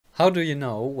How do you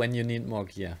know when you need more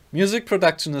gear? Music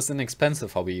production is an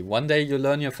expensive hobby. One day you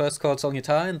learn your first chords on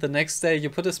guitar and the next day you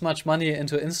put as much money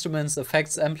into instruments,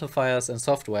 effects, amplifiers and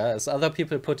software as other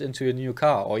people put into a new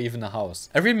car or even a house.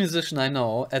 Every musician I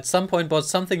know at some point bought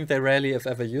something they rarely if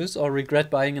ever use or regret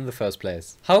buying in the first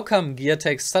place. How come gear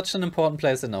takes such an important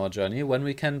place in our journey when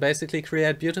we can basically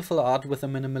create beautiful art with a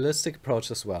minimalistic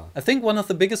approach as well? I think one of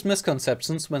the biggest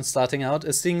misconceptions when starting out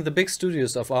is seeing the big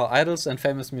studios of our idols and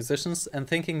famous musicians and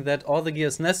thinking that all the gear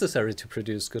is necessary to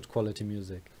produce good quality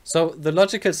music. So the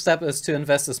logical step is to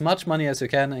invest as much money as you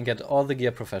can and get all the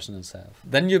gear professionals have.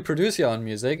 Then you produce your own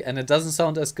music and it doesn't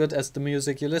sound as good as the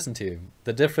music you listen to.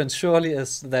 The difference surely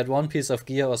is that one piece of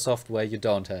gear or software you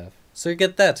don't have. So you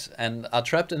get that and are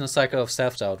trapped in a cycle of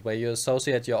self-doubt where you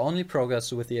associate your only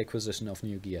progress with the acquisition of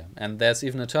new gear. And there's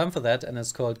even a term for that and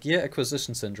it's called gear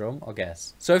acquisition syndrome or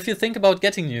GAS. So if you think about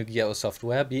getting new gear or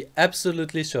software, be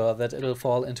absolutely sure that it'll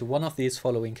fall into one of these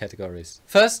following categories.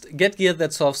 First, get gear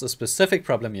that solves a specific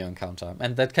problem you encounter,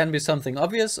 and that can be something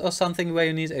obvious or something where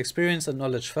you need experience and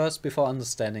knowledge first before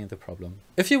understanding the problem.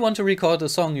 If you want to record a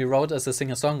song you wrote as a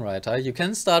singer-songwriter, you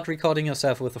can start recording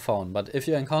yourself with a phone, but if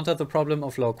you encounter the problem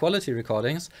of low quality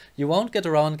recordings, you won't get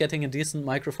around getting a decent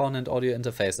microphone and audio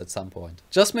interface at some point.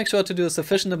 Just make sure to do a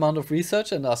sufficient amount of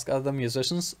research and ask other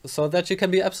musicians so that you can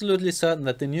be absolutely certain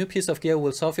that the new piece of gear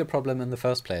will solve your problem in the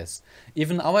first place.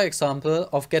 Even our example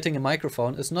of getting a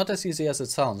microphone is not as easy as it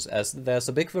sounds, as there's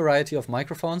a big variety of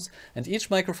microphones and each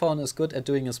microphone is good at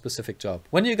doing a specific job.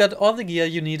 When you got all the gear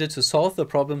you needed to solve the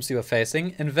problems you are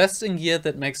facing, invest in gear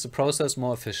that makes the process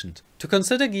more efficient. To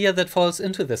consider gear that falls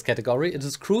into this category, it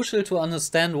is crucial to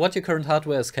understand what your current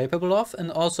hardware is capable of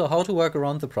and also how to work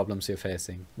around the problems you're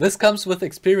facing. This comes with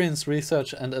experience,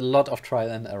 research and a lot of trial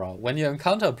and error. When you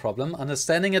encounter a problem,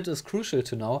 understanding it is crucial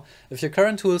to know if your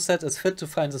current tool set is fit to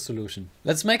find a solution.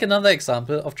 Let's make another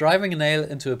example of driving a nail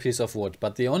into a piece of wood,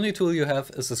 but the only tool you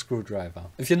have is a screwdriver.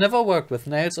 If you never worked with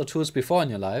nails or tools before in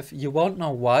your life, you won't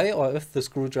know why or if the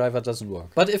screwdriver doesn't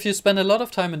work. But if you spend a lot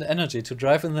of time and energy to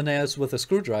drive in the nails with a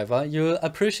screwdriver, you'll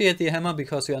appreciate the hammer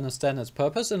because you understand its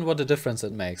purpose and what a difference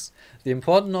it makes. The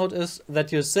important note is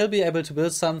that you'll still be able to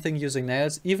build something using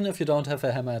nails even if you don't have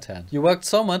a hammer at hand. You worked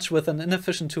so much with an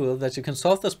inefficient tool that you can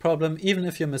solve this problem even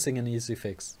if you're missing an easy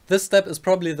fix. This step is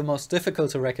probably the most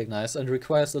difficult to recognize and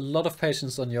requires a lot of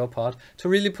patience on your part to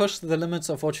really push the limits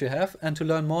of what you have and to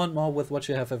learn more and more with what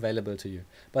you have available to you.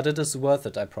 But it is worth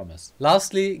it, I promise.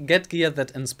 Lastly, get gear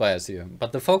that inspires you.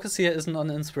 But the focus here isn't on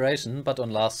inspiration, but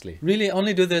on lastly. Really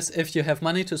only do this if you have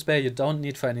money to spare you don't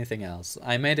need for anything else.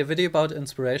 I made a video about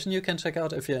inspiration you can check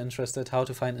out if you're interested how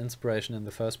to find inspiration in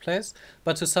the first place.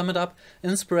 But to sum it up,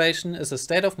 inspiration is a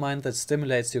state of mind that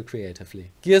stimulates you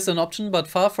creatively. Gear is an option, but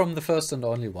far from the first and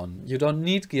only one. You don't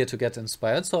need gear to get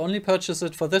inspired, so only purchase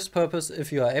it for this purpose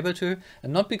if you are able to,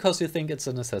 and not because you think it's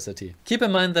a necessity. Keep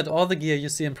in mind that all the gear you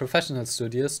see in professional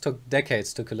studios took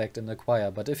decades to collect and acquire,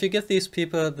 but if you give these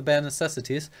people the bare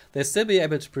necessities, they'll still be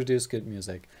able to produce good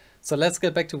music. So let's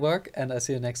get back to work, and I'll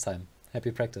see you next time. Happy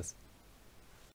practice.